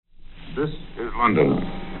This is London.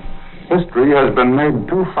 History has been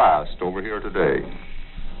made too fast over here today.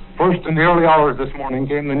 First, in the early hours this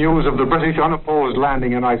morning, came the news of the British unopposed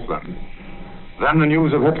landing in Iceland. Then the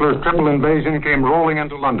news of Hitler's triple invasion came rolling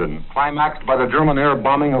into London, climaxed by the German air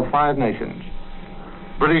bombing of 5 nations.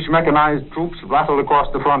 British mechanized troops rattled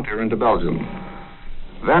across the frontier into Belgium.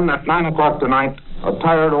 Then, at 9 o'clock tonight, a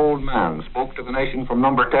tired old man spoke to the nation from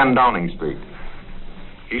number 10 Downing Street.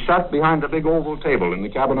 He sat behind the big oval table in the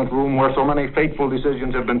cabinet room where so many fateful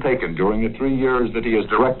decisions have been taken during the 3 years that he has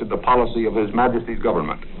directed the policy of His Majesty's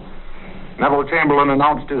government. Neville Chamberlain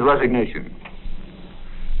announced his resignation.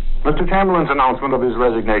 Mr. Chamberlain's announcement of his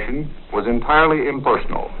resignation was entirely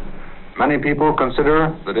impersonal. Many people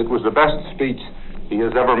consider that it was the best speech he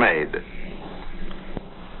has ever made.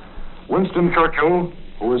 Winston Churchill,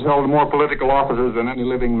 who has held more political offices than any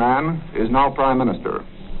living man, is now Prime Minister.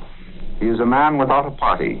 He is a man without a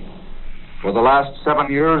party. For the last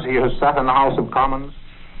 7 years, he has sat in the House of Commons,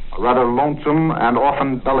 a rather lonesome and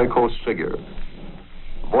often bellicose figure,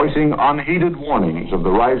 voicing unheeded warnings of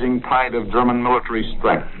the rising tide of German military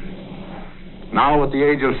strength. Now, at the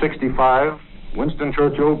age of 65, Winston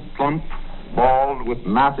Churchill, plump, bald, with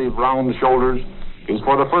massive round shoulders, is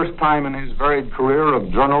for the first time in his varied career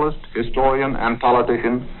of journalist, historian, and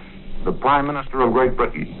politician, the Prime Minister of Great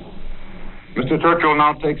Britain. Mr. Churchill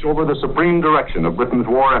now takes over the supreme direction of Britain's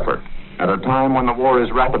war effort at a time when the war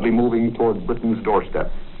is rapidly moving toward Britain's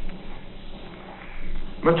doorstep.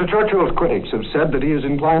 Mr. Churchill's critics have said that he is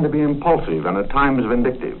inclined to be impulsive and at times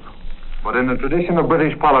vindictive. But in the tradition of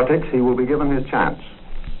British politics, he will be given his chance.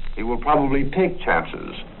 He will probably take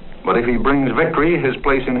chances, but if he brings victory, his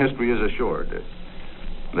place in history is assured.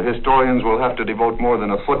 The historians will have to devote more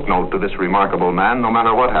than a footnote to this remarkable man, no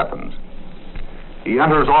matter what happens. He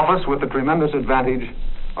enters office with the tremendous advantage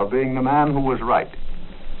of being the man who was right.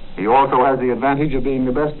 He also has the advantage of being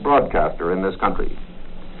the best broadcaster in this country.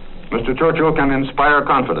 Mr. Churchill can inspire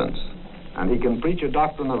confidence, and he can preach a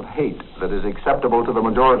doctrine of hate that is acceptable to the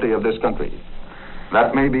majority of this country.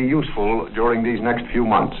 That may be useful during these next few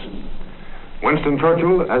months. Winston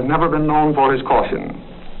Churchill has never been known for his caution,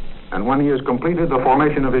 and when he has completed the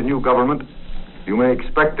formation of his new government, you may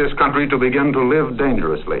expect this country to begin to live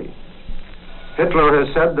dangerously. Hitler has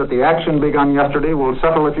said that the action begun yesterday will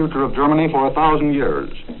settle the future of Germany for 1,000 years.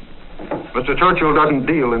 Mr. Churchill doesn't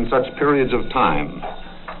deal in such periods of time,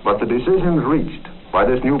 but the decisions reached by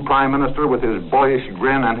this new Prime Minister with his boyish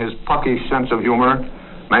grin and his puckish sense of humor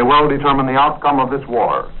may well determine the outcome of this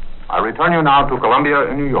war. I return you now to Columbia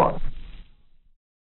in New York.